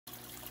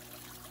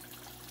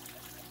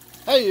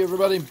Hey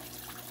everybody,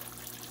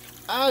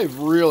 I've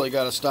really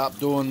got to stop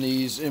doing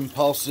these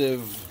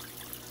impulsive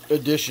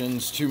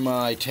additions to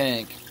my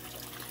tank.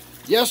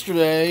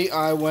 Yesterday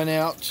I went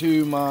out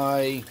to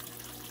my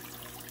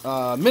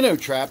minnow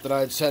trap that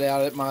I had set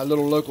out at my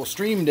little local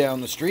stream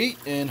down the street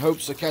in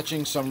hopes of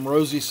catching some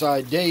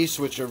rosy-side dace,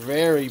 which are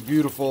very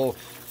beautiful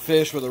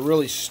fish with a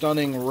really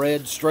stunning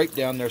red stripe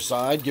down their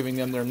side, giving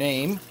them their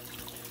name.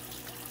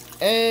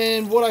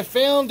 And what I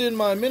found in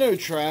my minnow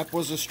trap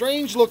was a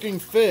strange looking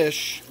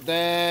fish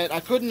that I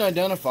couldn't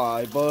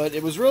identify, but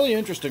it was really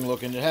interesting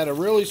looking. It had a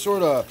really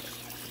sort of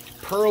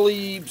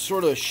pearly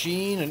sort of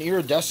sheen and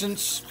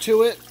iridescence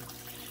to it,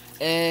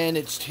 and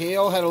its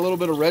tail had a little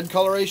bit of red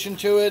coloration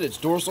to it. Its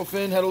dorsal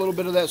fin had a little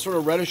bit of that sort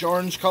of reddish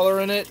orange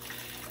color in it.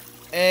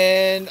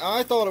 And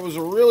I thought it was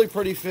a really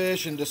pretty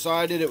fish and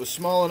decided it was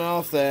small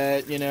enough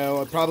that, you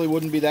know, it probably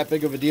wouldn't be that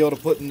big of a deal to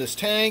put in this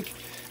tank.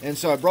 And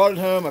so I brought it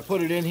home, I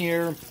put it in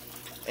here.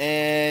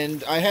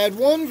 And I had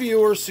one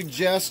viewer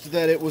suggest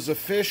that it was a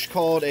fish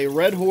called a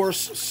red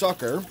horse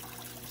sucker.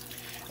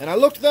 And I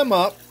looked them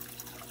up,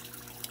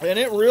 and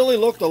it really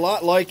looked a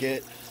lot like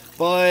it.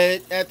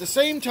 But at the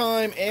same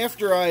time,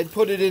 after I had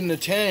put it in the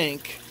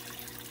tank,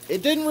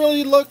 it didn't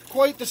really look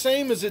quite the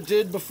same as it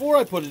did before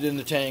I put it in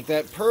the tank.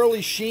 That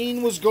pearly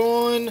sheen was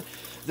gone.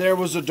 There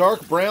was a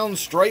dark brown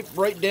stripe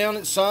right down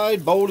its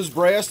side, bold as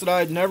brass, that I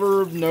had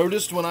never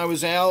noticed when I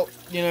was out,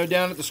 you know,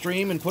 down at the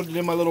stream and put it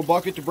in my little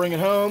bucket to bring it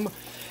home.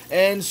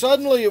 And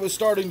suddenly it was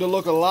starting to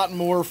look a lot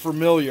more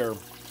familiar.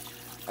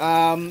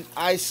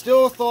 I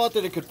still thought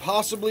that it could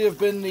possibly have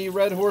been the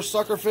red horse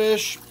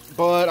suckerfish,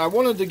 but I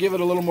wanted to give it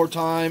a little more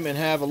time and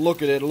have a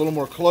look at it a little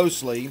more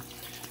closely.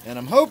 And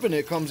I'm hoping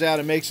it comes out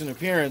and makes an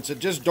appearance. It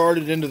just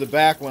darted into the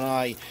back when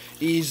I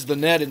eased the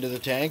net into the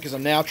tank, because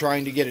I'm now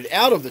trying to get it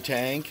out of the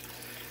tank.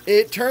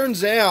 It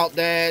turns out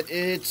that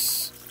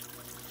it's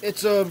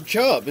a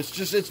chub.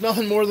 It's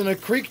nothing more than a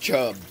creek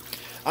chub.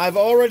 I've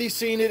already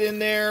seen it in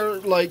there,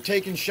 like,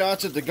 taking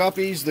shots at the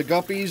guppies. The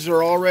guppies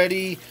are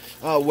already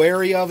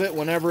wary of it.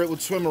 Whenever it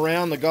would swim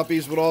around, the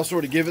guppies would all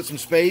sort of give it some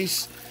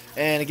space.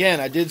 And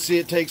again, I did see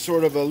it take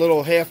sort of a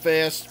little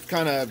half-assed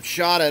kind of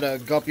shot at a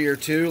guppy or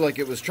two, like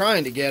it was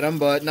trying to get them,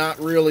 but not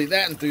really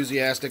that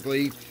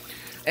enthusiastically.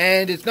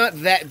 And it's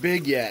not that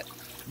big yet.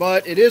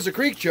 But it is a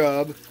creek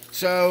chub,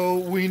 so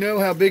we know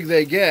how big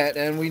they get,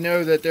 and we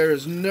know that there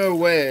is no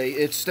way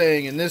it's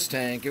staying in this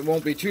tank. It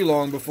won't be too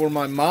long before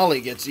my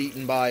molly gets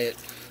eaten by it,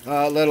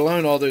 let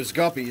alone all those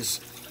guppies.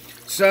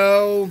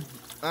 So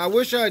I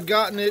wish I had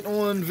gotten it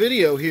on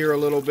video here a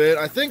little bit.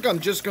 I think I'm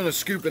just going to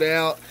scoop it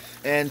out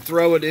and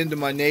throw it into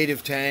my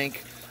native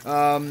tank.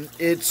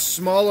 It's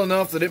small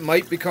enough that it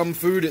might become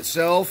food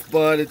itself,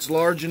 but it's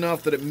large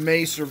enough that it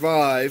may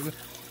survive,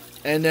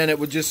 and then it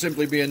would just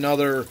simply be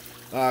another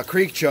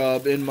creek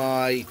chub in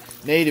my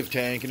native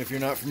tank. And if you're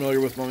not familiar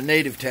with my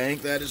native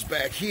tank, that is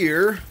back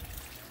here,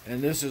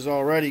 and this has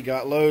already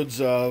got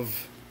loads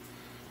of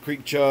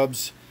creek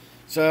chubs.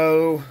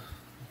 So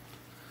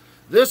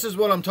this is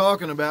what I'm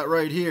talking about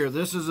right here.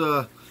 This is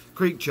a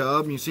creek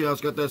chub. You see how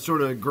it's got that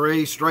sort of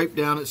gray stripe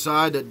down its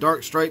side, that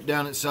dark stripe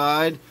down its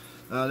side.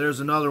 There's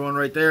another one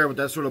right there with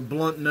that sort of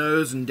blunt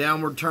nose and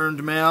downward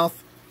turned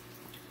mouth.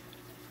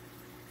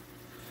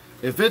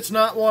 If it's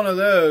not one of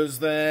those,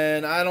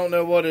 then I don't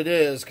know what it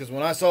is, because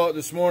when I saw it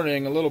this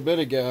morning a little bit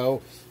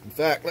ago, in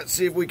fact, let's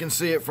see if we can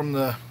see it from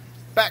the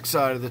back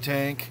side of the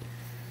tank,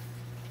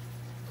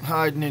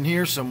 hiding in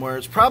here somewhere.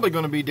 It's probably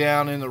going to be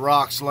down in the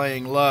rocks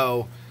laying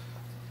low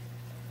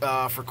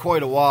for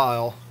quite a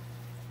while.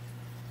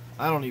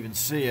 I don't even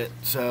see it,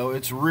 so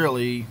it's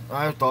really,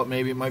 I thought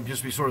maybe it might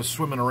just be sort of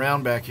swimming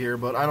around back here,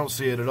 but I don't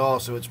see it at all,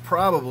 so it's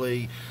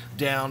probably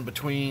down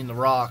between the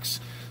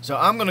rocks. So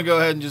I'm going to go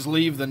ahead and just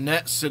leave the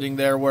net sitting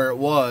there where it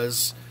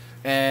was,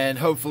 and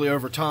hopefully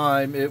over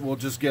time it will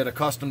just get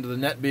accustomed to the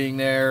net being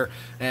there,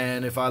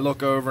 and if I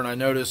look over and I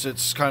notice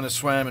it's kind of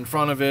swam in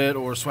front of it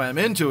or swam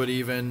into it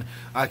even,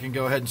 I can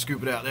go ahead and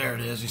scoop it out. There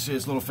it is. You see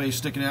its little face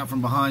sticking out from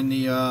behind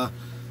the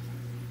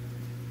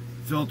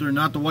filter,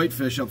 not the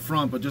whitefish up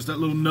front, but just that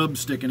little nub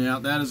sticking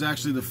out. That is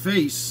actually the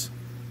face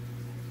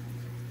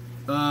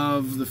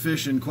of the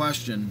fish in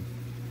question.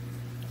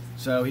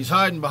 So he's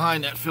hiding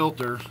behind that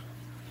filter.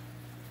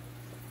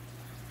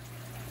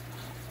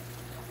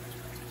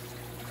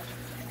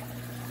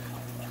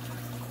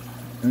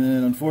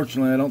 And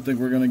unfortunately, I don't think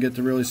we're going to get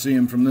to really see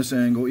him from this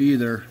angle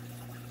either.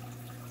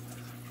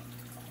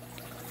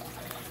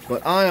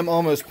 But I am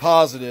almost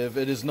positive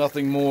it is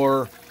nothing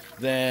more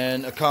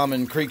than a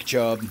common creek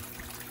chub.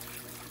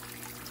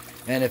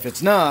 And if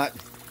it's not,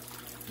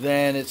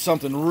 then it's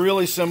something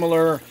really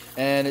similar,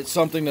 and it's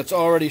something that's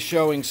already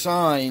showing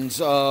signs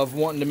of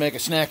wanting to make a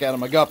snack out of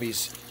my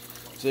guppies.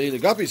 See, the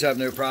guppies have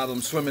no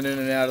problem swimming in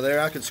and out of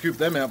there. I could scoop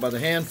them out by the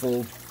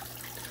handful.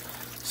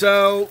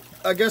 So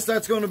I guess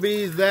that's going to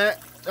be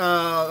that.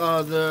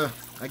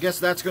 I guess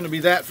that's going to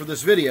be that for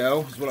this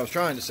video, is what I was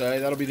trying to say.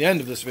 That'll be the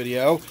end of this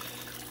video.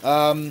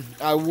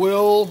 I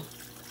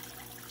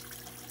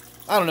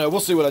I don't know. We'll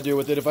see what I do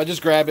with it. If I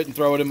just grab it and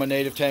throw it in my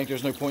native tank,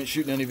 there's no point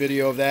shooting any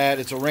video of that.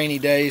 It's a rainy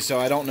day, so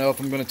I don't know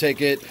if I'm going to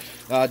take it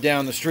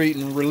down the street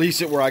and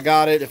release it where I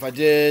got it. If I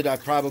did, I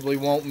probably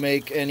won't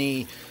make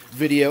any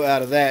video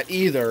out of that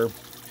either.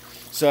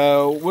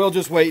 So we'll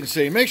just wait and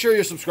see. Make sure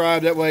you're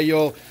subscribed. That way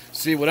you'll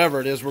see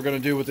whatever it is we're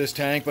going to do with this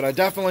tank. But I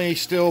definitely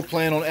still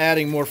plan on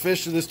adding more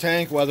fish to this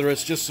tank, whether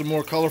it's just some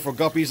more colorful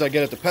guppies I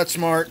get at the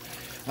PetSmart,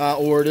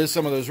 or it is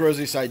some of those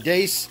rosy-side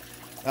dace.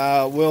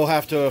 We'll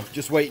have to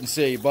just wait and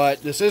see.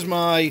 But this is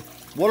my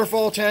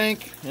waterfall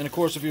tank, and of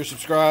course if you're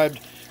subscribed,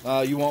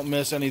 you won't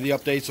miss any of the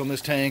updates on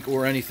this tank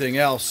or anything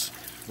else.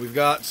 We've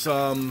got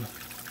some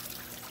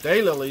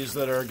daylilies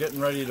that are getting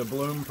ready to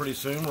bloom pretty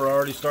soon. We're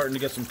already starting to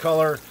get some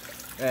color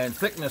and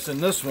thickness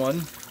in this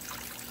one.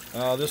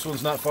 This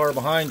one's not far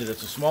behind it.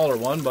 It's a smaller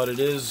one, but it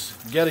is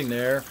getting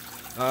there.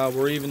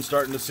 We're even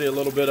starting to see a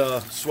little bit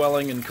of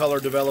swelling and color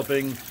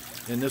developing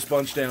in this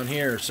bunch down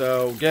here.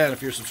 So again,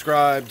 if you're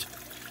subscribed,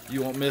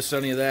 you won't miss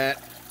any of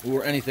that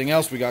or anything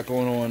else we got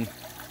going on.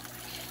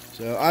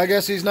 So I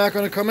guess he's not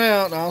going to come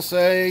out. I'll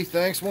say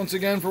thanks once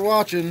again for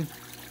watching.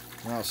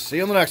 I'll see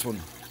you on the next one.